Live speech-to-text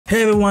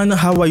Hey everyone,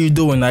 how are you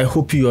doing? I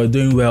hope you are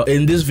doing well.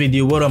 In this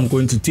video, what I'm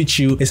going to teach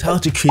you is how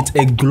to create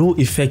a glow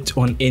effect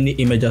on any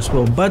image as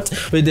well. But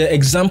with the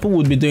example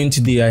we'll be doing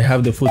today, I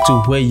have the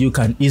photo where you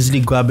can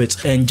easily grab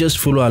it and just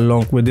follow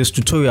along with this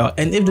tutorial.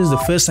 And if this is the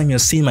first time you're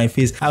seeing my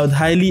face, I would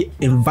highly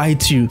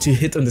invite you to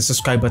hit on the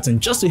subscribe button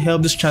just to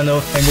help this channel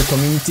and the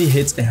community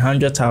hit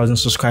 100,000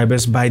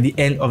 subscribers by the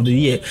end of the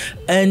year.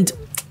 And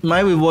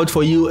my reward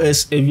for you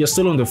is, if you're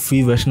still on the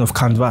free version of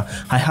Canva,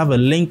 I have a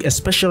link, a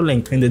special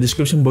link in the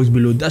description box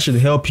below that should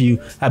help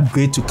you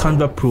upgrade to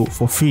Canva Pro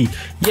for free.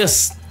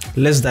 Yes,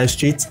 let's dive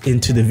straight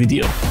into the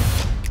video.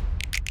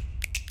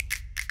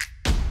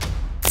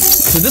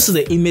 So this is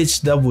the image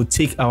that will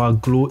take our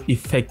glow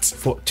effect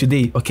for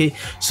today. Okay,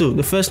 so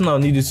the first thing I'll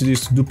need you to do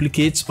is to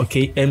duplicate.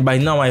 Okay, and by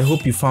now I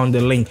hope you found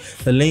the link.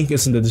 The link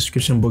is in the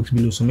description box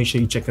below, so make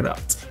sure you check it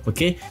out.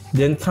 Okay,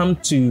 then come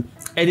to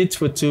edit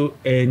photo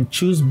and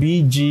choose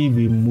BG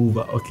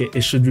remover. Okay,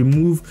 it should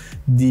remove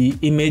the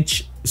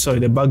image, sorry,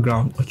 the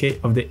background, okay,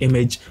 of the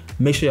image.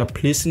 Make sure you're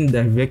placing it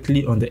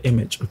directly on the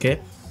image, okay,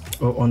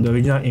 or on the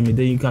original image.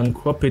 Then you can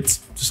crop it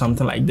to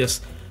something like this.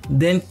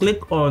 Then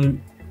click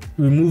on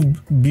remove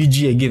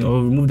BG again,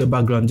 or remove the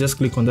background. Just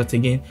click on that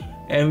again,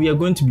 and we are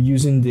going to be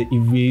using the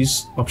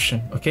erase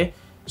option. Okay,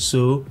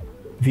 so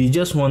we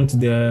just want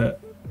the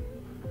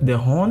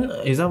horn,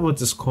 is that what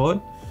it's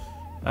called?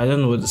 I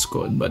don't know what it's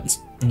called, but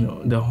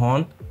the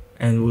horn,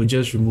 and we'll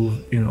just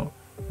remove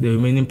the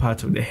remaining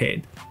part of the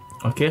head.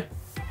 Okay,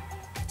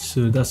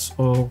 so that's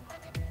all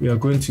we are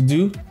going to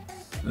do.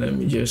 Let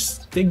me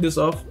just take this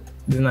off,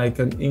 then I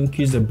can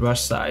increase the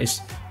brush size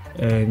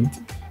and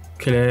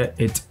clear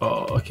it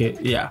all. Okay,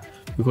 yeah,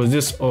 because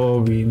this is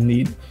all we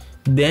need.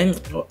 Then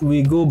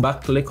we go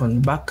back, click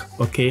on back.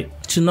 Okay,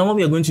 so now what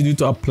we are going to do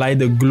to apply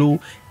the glow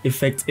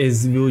effect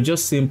is we will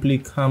just simply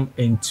come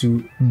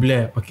into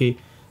blur. Okay,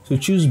 so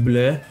choose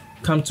blur,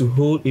 come to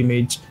whole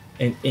image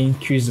and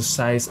increase the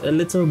size a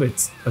little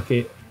bit.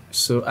 Okay,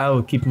 so I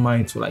will keep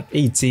mine to like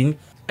 18,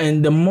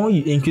 and the more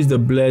you increase the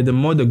blur, the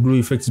more the glow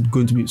effect is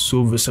going to be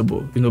so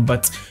visible,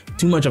 but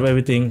too much of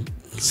everything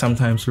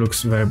sometimes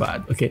looks very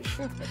bad. Okay,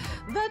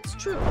 that's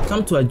true.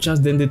 Come to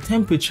adjust, then the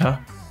temperature.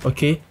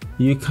 Okay,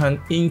 you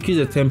can increase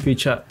the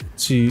temperature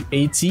to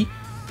 80,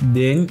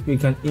 then we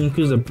can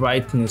increase the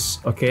brightness.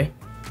 Okay,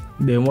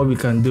 then what we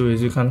can do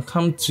is you can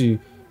come to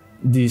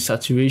the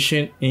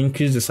saturation,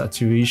 increase the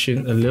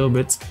saturation a little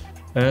bit,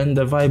 and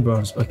the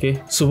vibrance.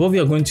 Okay, so what we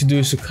are going to do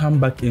is to come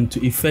back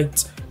into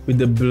effect with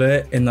the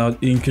blur, and I'll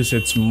increase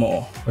it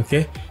more.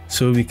 Okay,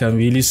 so we can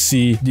really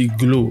see the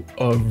glow.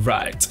 All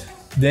right,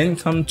 then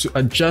come to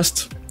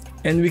adjust,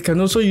 and we can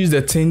also use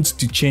the tint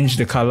to change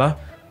the color,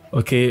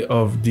 okay,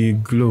 of the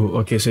glow.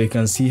 Okay, so you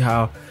can see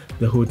how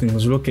the whole thing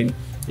is looking.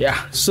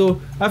 Yeah,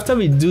 so after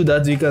we do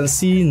that, you can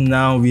see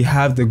now we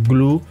have the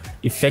glow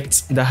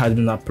effect that has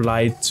been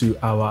applied to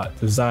our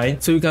design.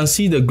 So you can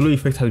see the glow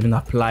effect has been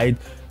applied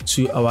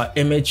to our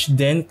image.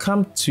 Then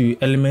come to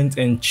element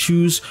and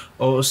choose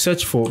or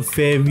search for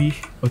fairy.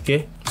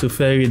 Okay, so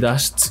fairy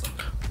dust.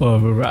 All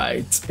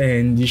right,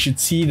 and you should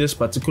see this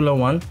particular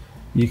one.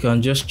 You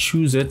can just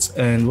choose it,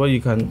 and what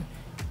you can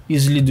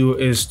easily do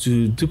is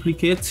to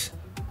duplicate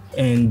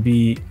and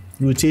be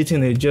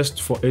rotating it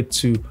just for it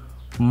to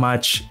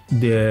match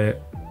the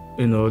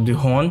the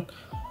horn.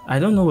 I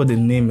don't know what the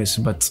name is,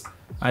 but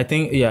I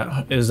think,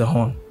 yeah, it's the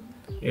horn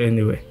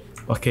anyway.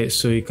 Okay,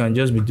 so you can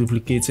just be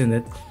duplicating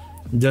it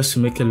just to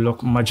make it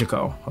look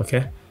magical.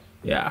 Okay,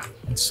 yeah,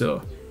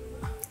 so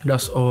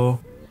that's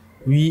all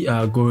we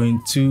are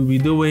going to be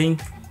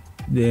doing.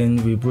 Then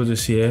we put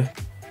this here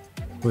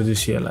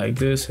like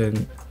this,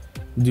 and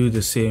do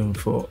the same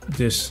for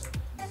this.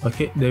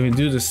 Okay, then we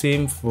do the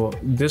same for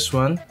this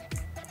one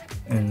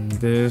and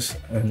this,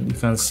 and you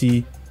can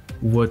see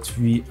what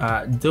we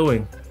are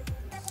doing.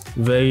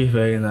 Very,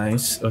 very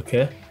nice.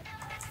 Okay,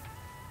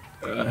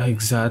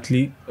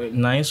 exactly,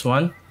 nice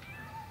one.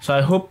 So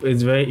I hope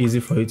it's very easy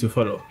for you to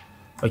follow.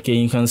 Okay,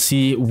 you can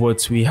see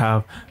what we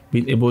have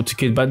been able to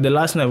create, but the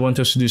last thing I want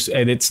us to do is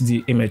edit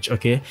the image.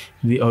 Okay,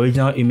 the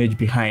original image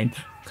behind.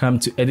 Come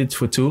to edit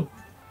photo,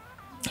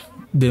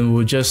 then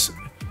we'll just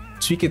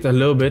tweak it a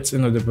little bit,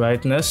 the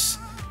brightness,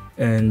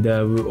 and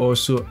we'll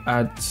also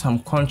add some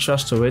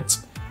contrast to it.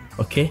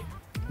 Okay,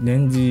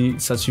 then the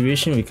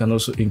saturation, we can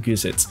also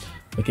increase it.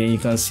 Okay, you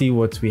can see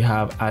what we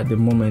have at the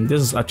moment.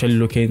 This is actually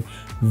looking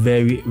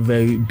very,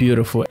 very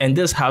beautiful, and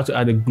this is how to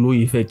add a glow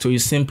effect. So you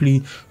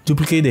simply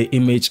duplicate the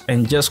image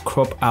and just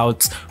crop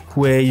out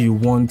where you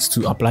want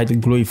to apply the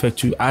glow effect.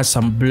 To add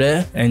some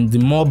blur, and the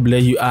more blur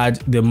you add,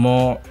 the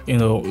more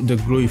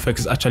the glow effect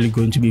is actually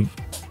going to be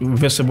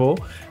visible.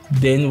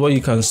 Then what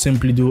you can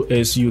simply do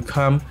is you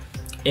come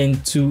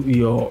into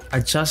your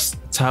adjust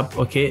tab.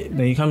 Okay,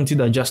 then you come into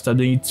the adjust tab,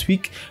 then you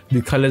tweak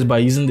the colors by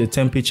using the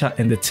temperature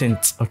and the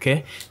tint.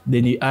 Okay,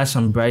 then you add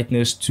some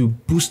brightness to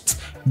boost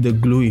the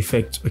glow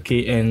effect.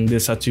 Okay, and the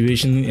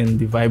saturation and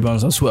the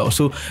vibrance as well.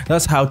 So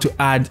that's how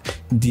to add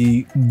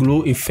the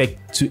glow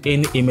effect to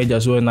any image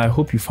as well. And I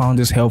hope you found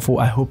this helpful.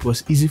 I hope it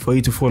was easy for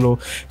you to follow.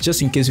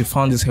 Just in case you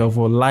found this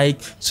helpful, like,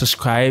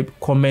 subscribe,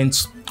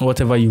 comment,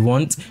 whatever you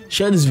want.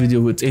 Share this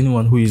video with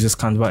anyone who uses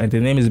Canva. And the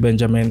name is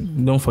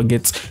Benjamin. Don't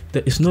forget,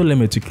 there is no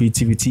limit to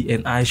creativity,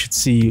 and I should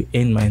see you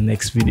in my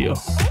next video.